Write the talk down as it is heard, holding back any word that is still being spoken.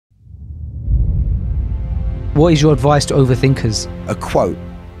What is your advice to overthinkers? A quote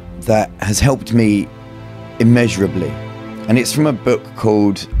that has helped me immeasurably, and it's from a book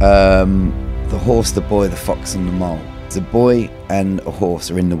called The Horse, the Boy, the Fox and the Mole. It's a boy and a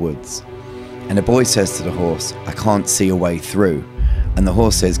horse are in the woods, and the boy says to the horse, "I can't see a way through." And the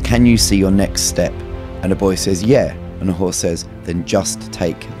horse says, "Can you see your next step?" And the boy says, "Yeah." And the horse says, "Then just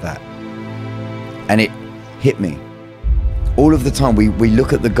take that." And it hit me. All of the time we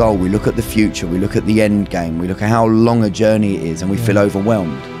look at the goal, we look at the future, we look at the end game, we look at how long a journey it is, and we feel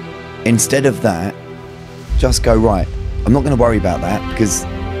overwhelmed. Instead of that, just go, right, I'm not going to worry about that, because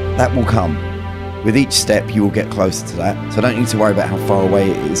that will come. With each step you will get closer to that, so I don't need to worry about how far away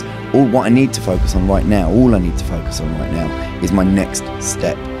it is. What I need to focus on right now, is my next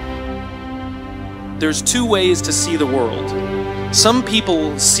step. There's two ways to see the world. Some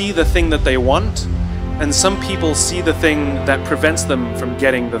people see the thing that they want, and some people see the thing that prevents them from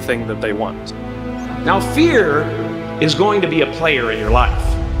getting the thing that they want. Now, fear is going to be a player in your life,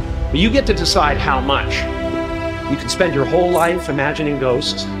 but you get to decide how much. You can spend your whole life imagining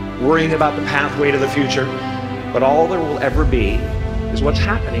ghosts, worrying about the pathway to the future, but all there will ever be is what's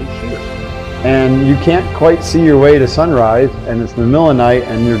happening here. And you can't quite see your way to sunrise, and it's in the middle of the night,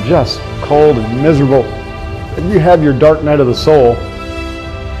 and you're just cold and miserable, and you have your dark night of the soul,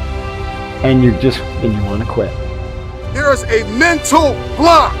 and you want to quit. There's a mental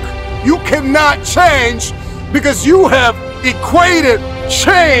block you cannot change because you have equated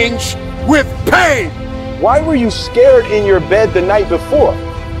change with pain. Why were you scared in your bed the night before?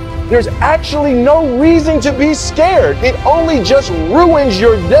 There's actually no reason to be scared. It only just ruins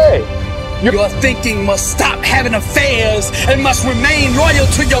your day. Your thinking must stop having affairs and must remain loyal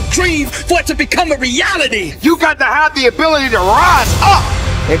to your dream for it to become a reality. You got to have the ability to rise up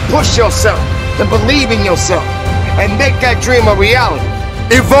and push yourself and believe in yourself and make that dream a reality.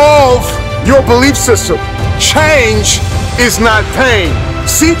 Evolve your belief system. Change is not pain.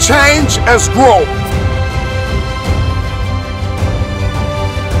 See change as growth.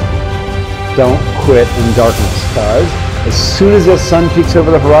 Don't quit in darkness, because as soon as the sun peeks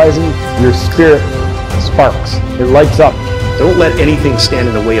over the horizon, your spirit sparks. It lights up. Don't let anything stand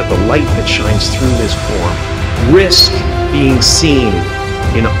in the way of the light that shines through this form. Risk being seen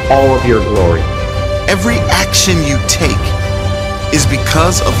in all of your glory. Every action you take is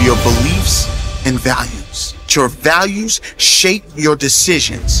because of your beliefs and values. Your values shape your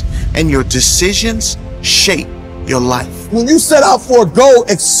decisions, and your decisions shape your life. When you set out for a goal,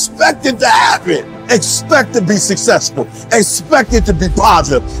 expect it to happen. Expect to be successful. Expect it to be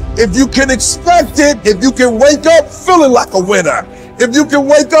positive. If you can expect it, if you can wake up feeling like a winner, if you can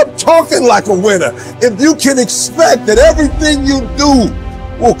wake up talking like a winner, if you can expect that everything you do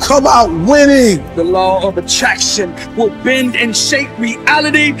will come out winning. The law of attraction will bend and shape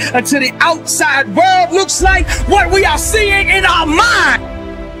reality until the outside world looks like what we are seeing in our mind.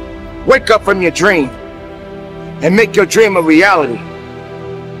 Wake up from your dream and make your dream a reality.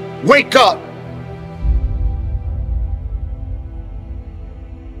 Wake up.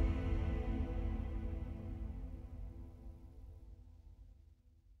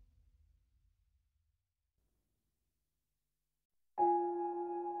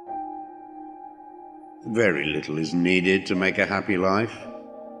 Very little is needed to make a happy life.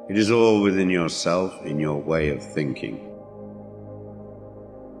 It is all within yourself, in your way of thinking.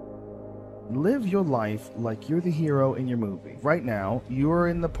 Live your life like you're the hero in your movie. Right now, you're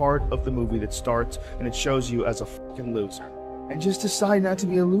in the part of the movie that starts and it shows you as a fucking loser. And just decide not to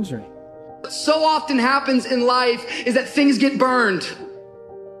be a loser. What so often happens in life is that things get burned.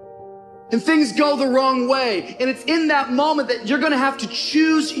 And things go the wrong way. And it's in that moment that you're gonna have to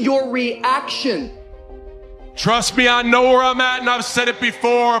choose your reaction. Trust me, I know where I'm at, and I've said it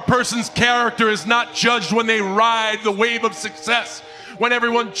before. A person's character is not judged when they ride the wave of success, when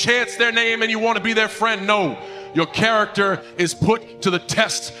everyone chants their name and you want to be their friend. No, your character is put to the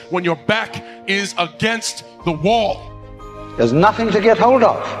test when your back is against the wall. There's nothing to get hold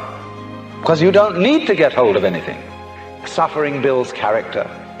of, because you don't need to get hold of anything. Suffering builds character,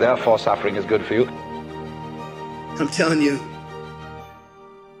 therefore suffering is good for you. I'm telling you,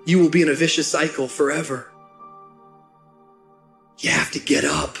 you will be in a vicious cycle forever. You have to get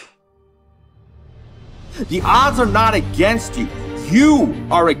up. The odds are not against you. You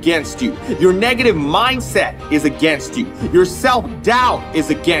are against you. Your negative mindset is against you. Your self-doubt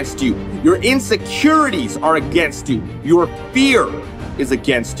is against you. Your insecurities are against you. Your fear is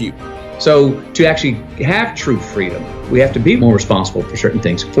against you. So to actually have true freedom, we have to be more responsible for certain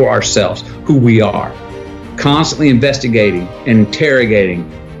things, for ourselves, who we are. Constantly investigating and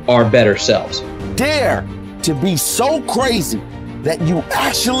interrogating our better selves. Dare to be so crazy that you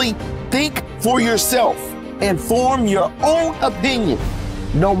actually think for yourself. and form your own opinion,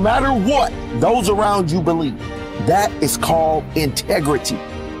 no matter what those around you believe. That is called integrity.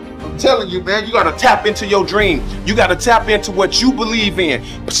 I'm telling you, man, you gotta tap into your dream. You gotta tap into what you believe in.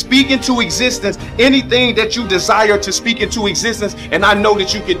 Speak into existence anything that you desire to speak into existence, and I know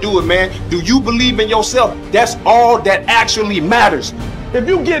that you can do it, man. Do you believe in yourself? That's all that actually matters. If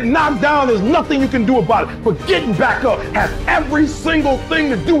you get knocked down, there's nothing you can do about it. But getting back up has every single thing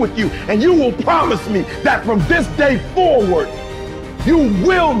to do with you. And you will promise me that from this day forward, you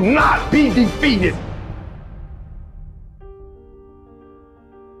will not be defeated.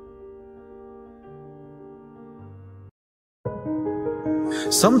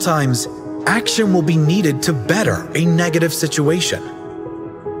 Sometimes action will be needed to better a negative situation.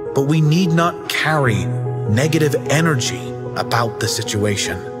 But we need not carry negative energy about the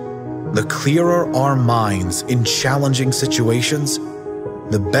situation. The clearer our minds in challenging situations,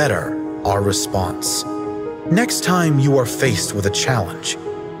 the better our response. Next time you are faced with a challenge,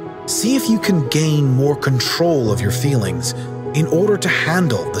 see if you can gain more control of your feelings in order to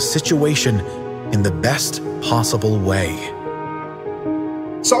handle the situation in the best possible way.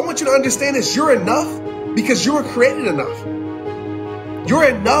 So I want you to understand this: you're enough because you were created enough. You're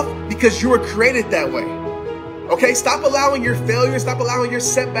enough because you were created that way. Okay, stop allowing your failures, stop allowing your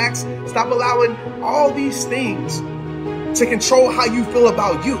setbacks, stop allowing all these things to control how you feel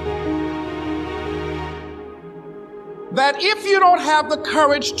about you. That if you don't have the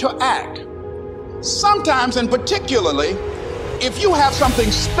courage to act, sometimes and particularly if you have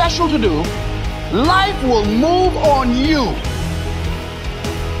something special to do, life will move on you.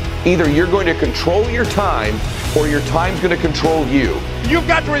 Either you're going to control your time or your time's going to control you. You've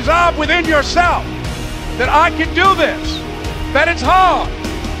got to resolve within yourself that I can do this, that it's hard,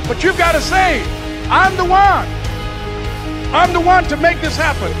 but you've got to say, I'm the one. I'm the one to make this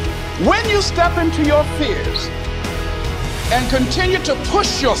happen. When you step into your fears and continue to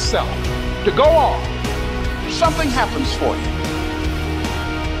push yourself to go on, something happens for you.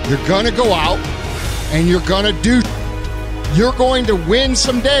 You're going to go out and you're going to do. You're going to win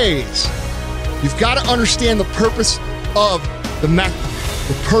some days. You've got to understand the purpose of the method.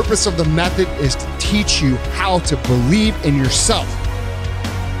 The purpose of the method is to teach you how to believe in yourself.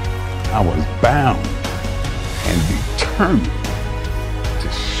 I was bound and determined to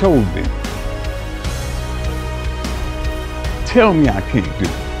show them. Tell me I can't do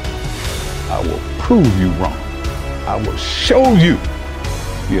it. I will prove you wrong. I will show you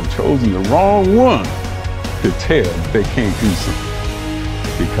you've chosen the wrong one to tell that they can't do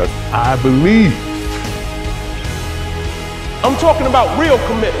something. Because I believe. I'm talking about real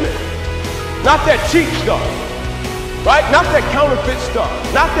commitment, not that cheap stuff, right? Not that counterfeit stuff,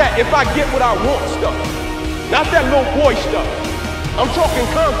 not that if I get what I want stuff, not that little boy stuff. I'm talking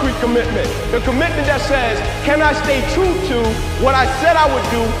concrete commitment, the commitment that says, can I stay true to what I said I would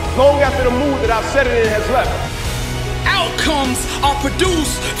do long after the mood that I said it in has left? Outcomes are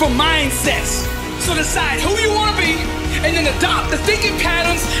produced from mindsets. So decide who you want to be and then adopt the thinking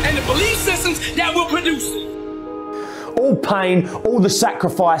patterns and the belief systems that will produce it. All pain, all the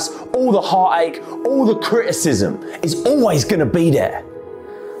sacrifice, all the heartache, all the criticism is always going to be there.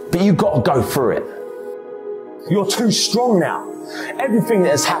 But you've got to go through it. You're too strong now. Everything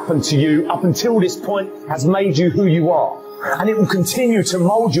that has happened to you up until this point has made you who you are. And it will continue to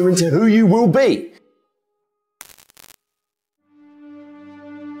mold you into who you will be.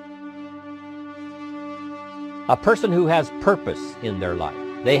 A person who has purpose in their life,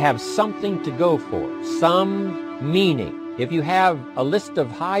 they have something to go for, some meaning. If you have a list of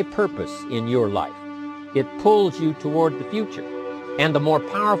high purpose in your life, it pulls you toward the future. And the more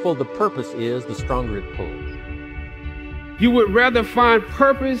powerful the purpose is, the stronger it pulls. You would rather find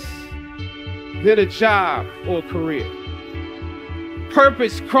purpose than a job or career.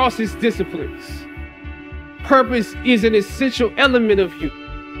 Purpose crosses disciplines. Purpose is an essential element of you.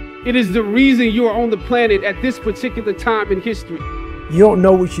 It is the reason you are on the planet at this particular time in history. You don't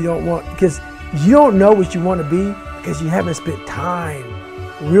know what you don't want because you don't know what you want to be because you haven't spent time,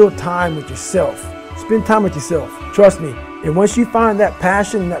 real time with yourself. Spend time with yourself. Trust me. And once you find that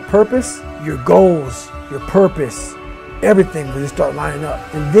passion and that purpose, your goals, your purpose, everything will just start lining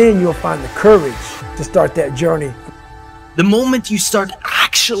up. And then you'll find the courage to start that journey. The moment you start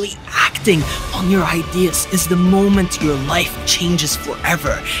actually acting on your ideas is the moment your life changes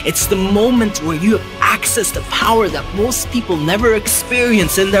forever. It's the moment where you have access to power that most people never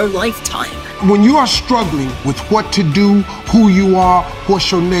experience in their lifetime. When you are struggling with what to do, who you are,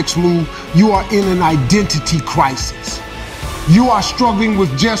 what's your next move, you are in an identity crisis. You are struggling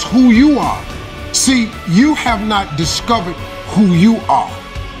with just who you are. See, you have not discovered who you are.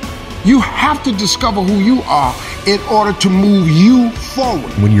 You have to discover who you are in order to move you forward.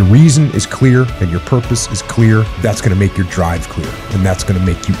 When your reason is clear and your purpose is clear, that's going to make your drive clear. And that's going to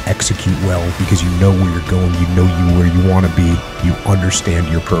make you execute well because you know where you're going, you know where you want to be, you understand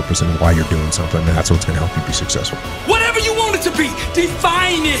your purpose and why you're doing something, and that's what's going to help you be successful. Whatever you want it to be,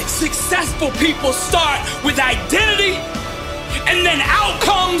 define it. Successful people start with identity, and then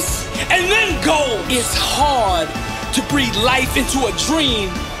outcomes, and then goals. It's hard to breathe life into a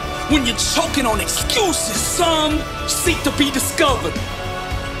dream when you're choking on excuses. Some seek to be discovered.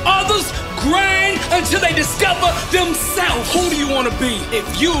 Others grind until they discover themselves. Who do you want to be?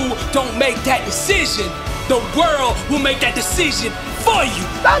 If you don't make that decision, the world will make that decision for you.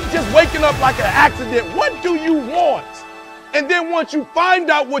 Stop just waking up like an accident. What do you want? And then once you find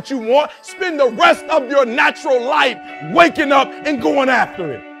out what you want, spend the rest of your natural life waking up and going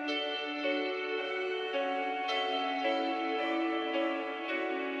after it.